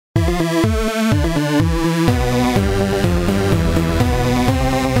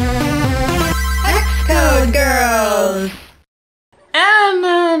Hex Code Girls!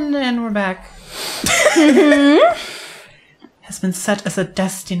 And we're back. Has been set as a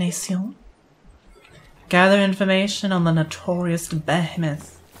destination. Gather information on the notorious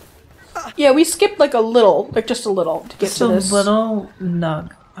behemoth. Yeah, we skipped like a little, like just a little to get Just to a this. little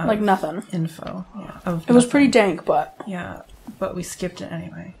nug. Of like nothing. Info. Yeah, It was pretty dank, but yeah, but we skipped it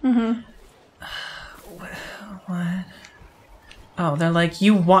anyway. What? Oh, they're like,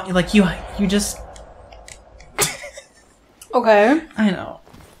 you want, like, you just... okay. I know.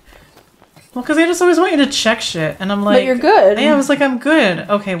 Well, because they just always want you to check shit, and I'm like... But you're good. Yeah, I was like, I'm good.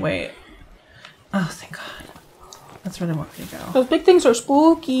 Okay, wait. Oh, thank God. That's really where we go. Those big things are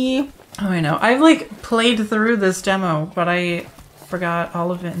spooky. Oh, I know. I've, like, played through this demo, but I forgot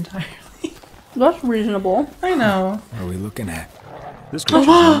all of it entirely. That's reasonable. I know. What are we looking at? This creature's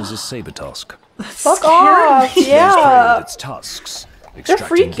name is a saber tusk. Fuck off! With Yeah. its tusks. They're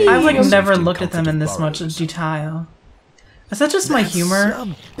freaky. I've, like, never Extracting looked at them in this much detail. Is that just my humor? A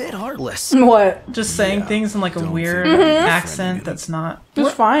bit heartless. What? Just saying things in, like, a weird accent that's not...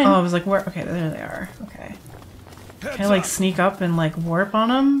 It's fine. Oh, I was like, where? Okay, there they are. Okay. Can I, like, sneak up and, like, warp on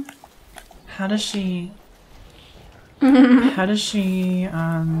them? How does she... How does she,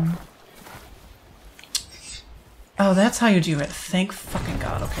 Oh, that's how you do it. Thank fucking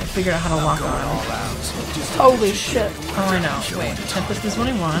God. Okay, I figured out how to lock on. Holy shit. Oh, I know. Wait, Tempest is what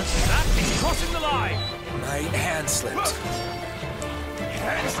I want. Crossing the line. My hand slipped.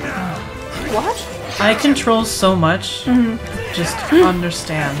 What? I control so much. Just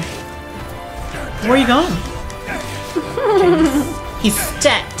understand. Where are you going? Jeez. He's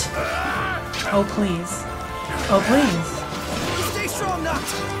stepped. Oh, please. Oh, please. Stay strong, Nut.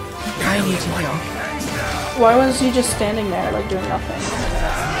 I need to heal. Why was he just standing there, like, doing nothing?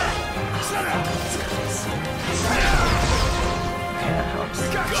 Okay, that helps.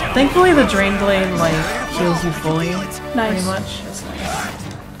 Thankfully, the Drain Blade, like, heals you fully. Nice. Pretty much. It's nice.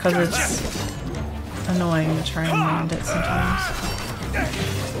 Because it's annoying to try and land it sometimes.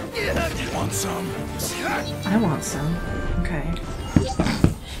 Want some? I want some. Okay.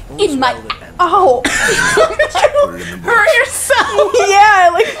 In my... Oh! Hurt yourself! Yeah, I,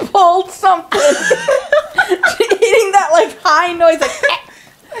 like, pulled something. Hitting that, like, high noise, like...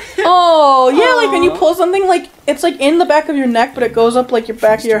 Oh, yeah, like, when you pull something, like, it's, like, in the back of your neck, but it goes up, like, your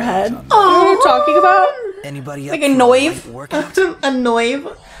back of your head. Oh! You know what I'm talking about? Anybody Like a noive? A noive?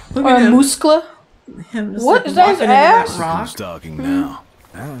 Look Or at a him. muscla? Him just, What? like, Is that his walking into ass? that rock. Who's talking now?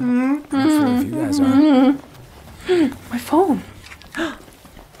 I don't know. I'm sure if you guys are. My phone.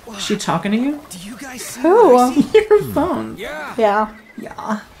 Is she talking to you? Do you guys see Who? Your phone. Yeah. Yeah.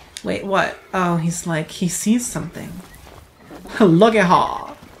 Yeah. Wait, what? Oh, he's like, he sees something. Look at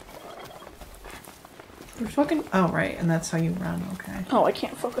her. You're fucking... Oh, right, and that's how you run, okay. Oh, I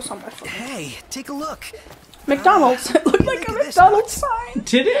can't focus on my phone. Hey, take a look. McDonald's. It looked like a McDonald's sign.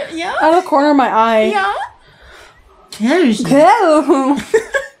 Did it? Yeah? Out of the corner of my eye. Yeah? Yes. Go.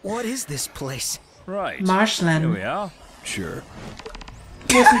 What is this place? Right. Here Marshland. we are. Sure.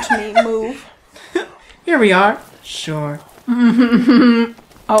 Listen to me. Move. Here we are. Sure.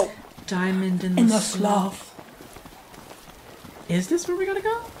 Oh. Diamond in In the the slough. slough. Is this where we gotta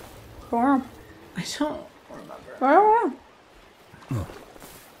go? Where? I don't remember. Where?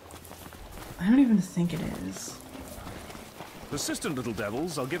 I don't even think it is. Persistent little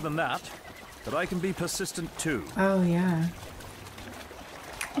devils, I'll give them that. But I can be persistent too. Oh, yeah.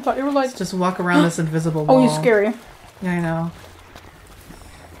 I thought you were like... Just walk around this invisible wall. Oh, you're scary. Yeah, I know.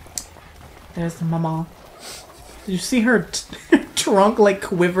 There's Mama. Did you see her trunk, like,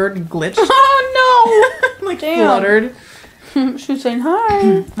 quivered and glitched? Oh, no. Like, Damn. fluttered. She was saying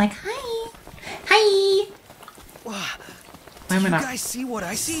hi. Like, hi. Hi. Why am I You not guys see what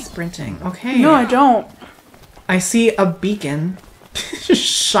I see? sprinting? Okay. No, I don't. I see a beacon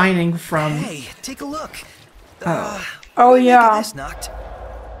shining from... Hey, take a look. Oh, Look at yeah. this, Nut.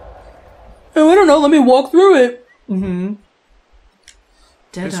 Oh, I don't know. Let me walk through it. Mm-hmm.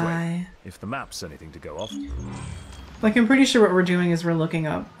 This Deadeye. way, if the map's anything to go off. Like, I'm pretty sure what we're doing is we're looking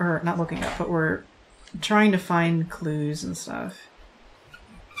up, or not looking up, but we're trying to find clues and stuff.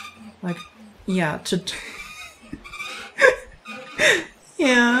 Like, yeah, to...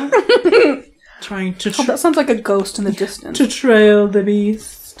 yeah. Trying to... Oh, that sounds like a ghost in the distance. to trail the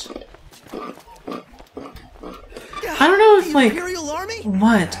beast. I don't know if, like... Imperial Army?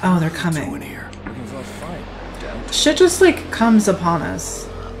 What? Oh, they're coming. Here. Shit just, like, comes upon us.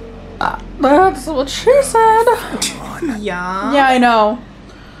 That's what she said. Yeah? Yeah, I know.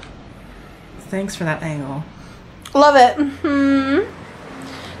 Thanks for that angle. Love it.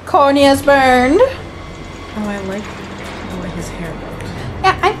 Cornea's burned. Oh, I like the way his hair looked.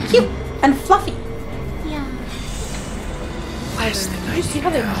 Yeah, I'm cute and fluffy. Yeah. Did you see how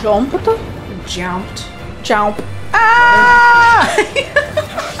they jumped? Jumped. Jump. Ah!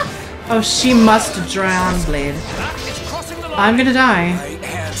 Oh, she must drown, Blade. I'm gonna die.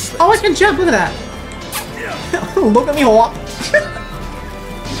 Oh, I can jump. Look at that. Look at me hop.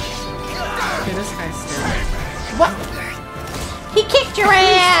 Okay, this guy's still. What? He kicked your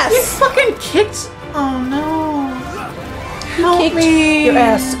ass! You fucking kicked. Oh no. Help Kicked me. your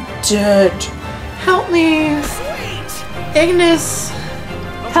ass dead. Help me. Ignis.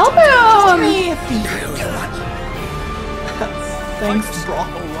 Help him! Thanks, bro.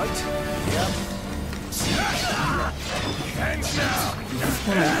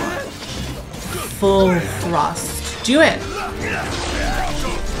 Full thrust. Do it.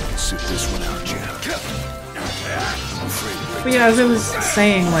 Sit this one out, Jim. But yeah, as I was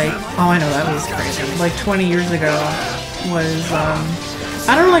saying, like, oh, I know that was crazy. Like 20 years ago was,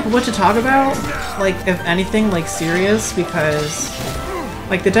 I don't know, like, what to talk about. Like, if anything, like, serious, because,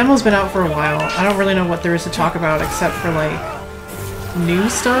 like, the demo's been out for a while. I don't really know what there is to talk about except for, like, new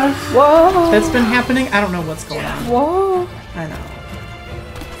stuff Whoa! that's been happening. I don't know what's going on. Whoa! I know.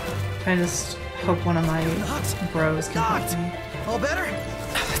 I just hope one of my bros can help me. All better?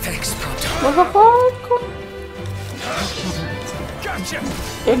 Thanks, Proto. What the fuck? Gotcha.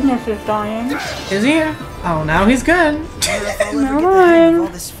 Ignis is dying. Is he? Oh, now he's good. All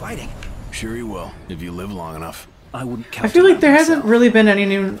this fighting. Sure you will, if you live long enough. I wouldn't count. I feel like there on hasn't myself. really been any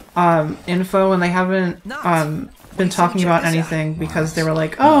new info, and they haven't been talking about anything because they were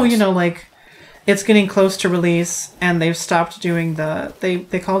like, oh, you know, like it's getting close to release, and they've stopped doing the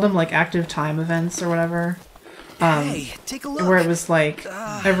they called them like active time events or whatever, Hey, take a look. where it was like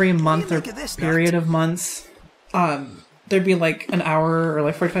every month or look at this, period of months, there'd be like an hour or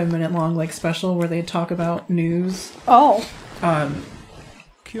like 45-minute long like special where they'd talk about news. Oh.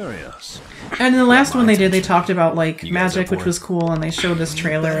 Curious. And the last one they did, they talked about like magic, which was cool, and they showed this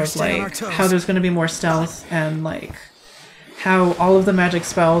trailer of like how there's going to be more stealth and like how all of the magic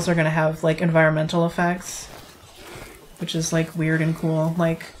spells are going to have like environmental effects, which is like weird and cool.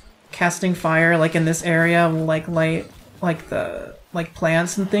 Like casting fire, like in this area, will like light like the like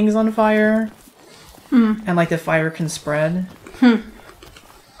plants and things on fire, and like the fire can spread.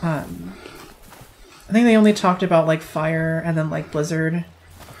 I think they only talked about like fire and then like blizzard.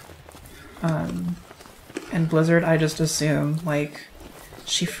 And Blizzard, I just assume, like,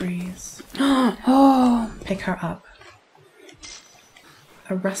 she frees. Oh. Pick her up.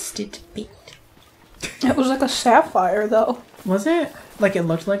 A rusted beat. It was like a sapphire, though. Was it? Like, it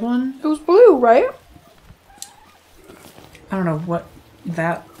looked like one? It was blue, right? I don't know what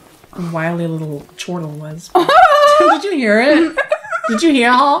that wily little chortle was. Did you hear it? Did you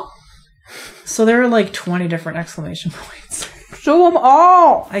hear her? So there were like 20 different exclamation points. Show them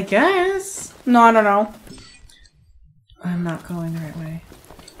all! I guess. No, I don't know. I'm not going the right way.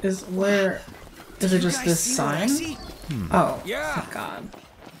 Is it just this sign? Oh, thank God.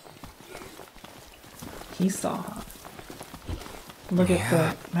 He saw her. Look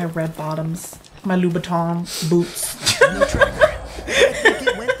at my red bottoms. My Louboutin boots. No tracker.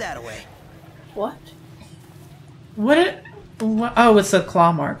 It went that way. What? What? Oh, it's a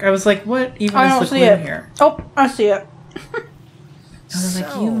claw mark. I was like, what even I is don't the see clue it. here? Oh, I see it. I was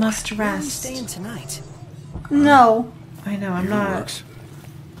like, you must where are you rest. staying tonight? No. I know, I'm not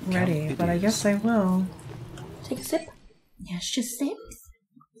ready, but I guess I will. Take a sip. Yes, just sip.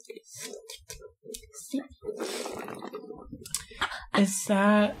 Sip.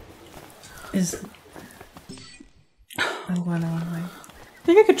 Is I'm going the wrong way.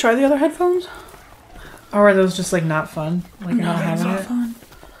 Think I could try the other headphones? Or are those just like not fun? Like you're not it's having not it?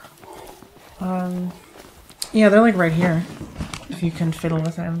 fun. Yeah, they're like right here. If you can fiddle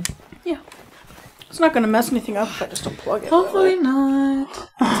with them. Yeah. It's not gonna mess anything up if I just unplug it. Hopefully not.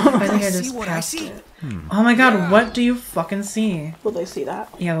 I think I see just what I passed see. it. Oh my god, what do you fucking see? Will they see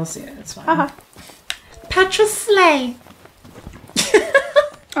that? Yeah, they'll see it. It's fine. Haha. Petra Slay!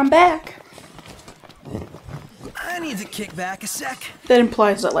 I'm back. I need to kick back a sec. That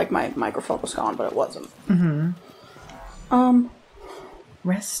implies that like my microphone was gone, but it wasn't.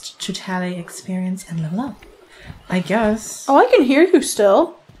 Rest to tally experience and level up. I guess. Oh, I can hear you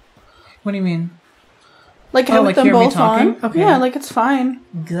still. What do you mean? Like Oh, have like them hear me both talking? on. Okay. Yeah, like it's fine.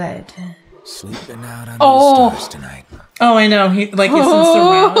 Good. Sleeping out under Oh. the stars tonight. Oh, I know. He like it's in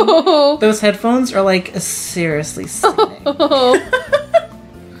surround. Those headphones are like seriously stunning.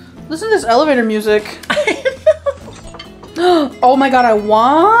 Listen to this elevator music. Oh my god, I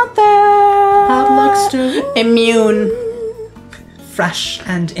want that. Hot looks to Immune. fresh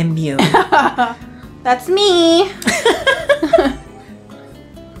and immune. That's me.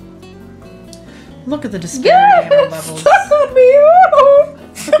 Look at the disparity in our levels. Stuck on me.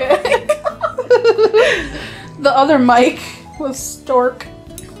 Okay. The other mic was Stork.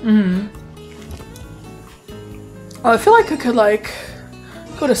 Mm-hmm. Oh, I feel like I could like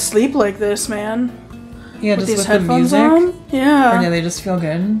go to sleep like this, man. Yeah, With just these with the headphones music. on. Or Yeah. yeah, they just feel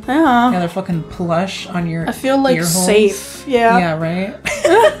good. Yeah. Yeah, they're fucking plush on your I feel like ear holes. safe. Yeah. Yeah, right?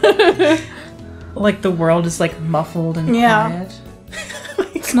 Like the world is like muffled and Yeah. quiet.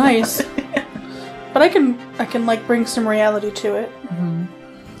 It's nice. But I can like bring some reality to it. Mm-hmm.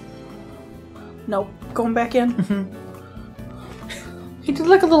 Nope. Going back in. Mm-hmm. He did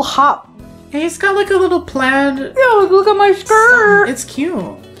like a little hop. Yeah, he's got like a little plaid. Yeah, look at my skirt. It's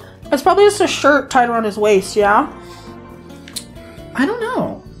cute. It's probably just a shirt tied around his waist, yeah? I don't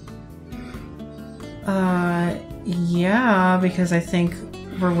know. Yeah, because I think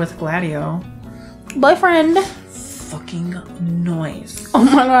we're with Gladio. Boyfriend. Fucking noise. Oh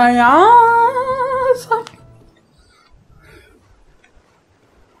my god, yes.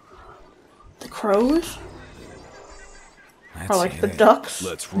 The crows? Or like the ducks?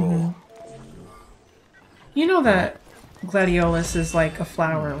 Let's roll. You know that gladiolus is like a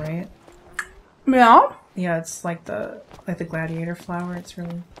flower, right? Yeah? Yeah, it's like the gladiator flower. It's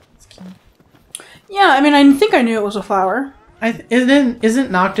cute. Yeah, I mean, I think I knew it was a flower.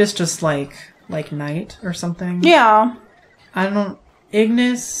 Isn't Noctis just like night or something? Yeah. I don't.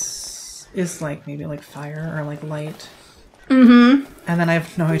 Ignis is like maybe like fire or like light. Mm-hmm. And then I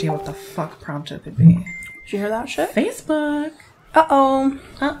have no idea what the fuck prompt it could be. Did you hear that shit? Facebook. Uh-oh.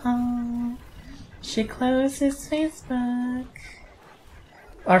 Uh-oh. She closes Facebook.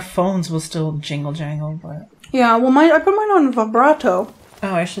 Our phones will still jingle jangle, but... Yeah, well, I put mine on vibrato.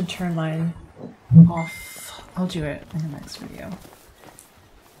 Oh, I should turn mine off. I'll do it in the next video.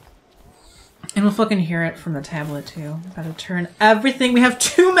 And we'll fucking hear it from the tablet, too. Gotta turn everything. We have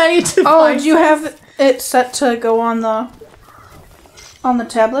too many devices. Oh, do you have it set to go on the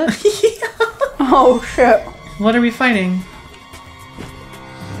tablet? Yeah. Oh, shit. What are we fighting?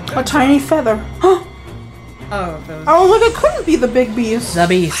 A tiny feather. Oh, those... Oh, look, it couldn't be the big bees. The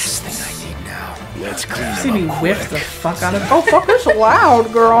beast. Let's clean You see me whiff the fuck out of... Oh, fuck, it's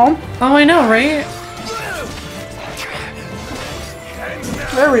loud, girl. Oh, I know, right?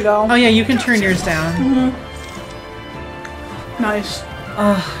 There we go. Oh, yeah, you can turn yours down. Mm-hmm. Nice.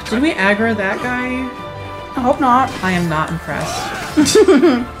 Did we aggro that guy? I hope not. I am not impressed.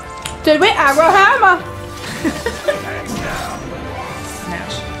 Did we aggro him?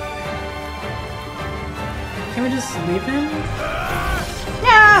 Snatch. Can we just leave him?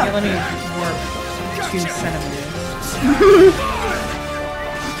 Yeah. Yeah, let me warp 2 centimeters.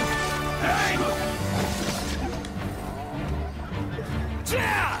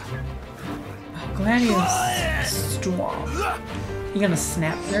 Oh, Gladius strong. You gonna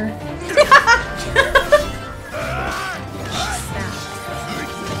snap her? Snap.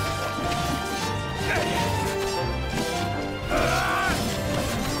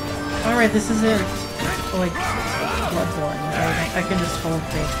 Alright, this is it. Like, Bloodborne. I can just hold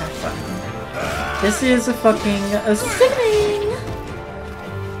the attack button. This is a fucking sickening!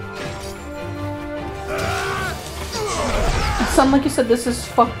 It sounded like you said this is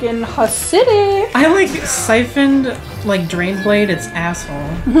fucking Hasidic. I like siphoned, like, Drain Blade its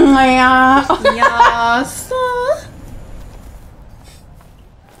asshole. Yeah. Yes!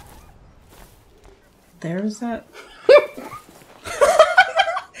 There's that.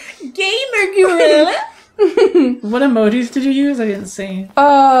 Gamer gorilla! What emojis did you use? I didn't see.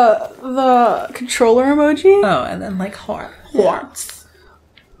 The controller emoji? Oh, and then like hearts.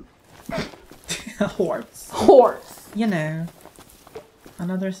 Hearts. Horse. You know.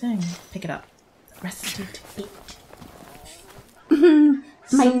 Another thing. Pick it up. Rusted bit.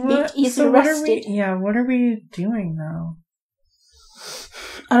 My bit is rusted. What are we doing now?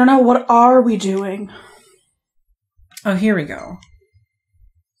 I don't know, what are we doing? Oh, here we go.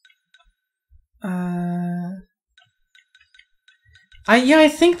 I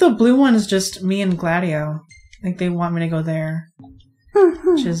think the blue one is just me and Gladio. I think they want me to go there.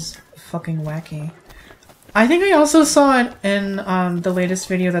 Which is fucking wacky. I think I also saw it in the latest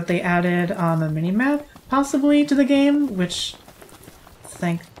video that they added a minimap, possibly, to the game, which,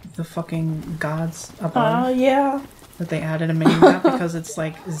 thank the fucking gods above, Yeah. that they added a minimap, because it's,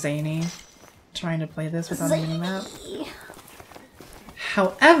 like, zany trying to play this without a minimap.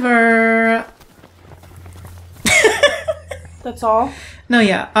 However... That's all? No,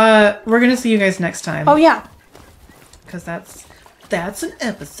 yeah. We're gonna see you guys next time. Oh, yeah. Because that's an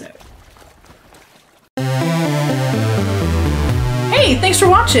episode. Hey, thanks for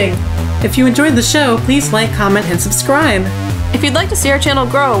watching! If you enjoyed the show, please like, comment, and subscribe. If you'd like to see our channel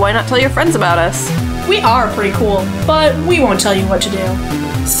grow, why not tell your friends about us? We are pretty cool, but we won't tell you what to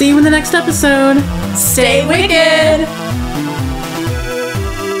do. See you in the next episode. Stay wicked!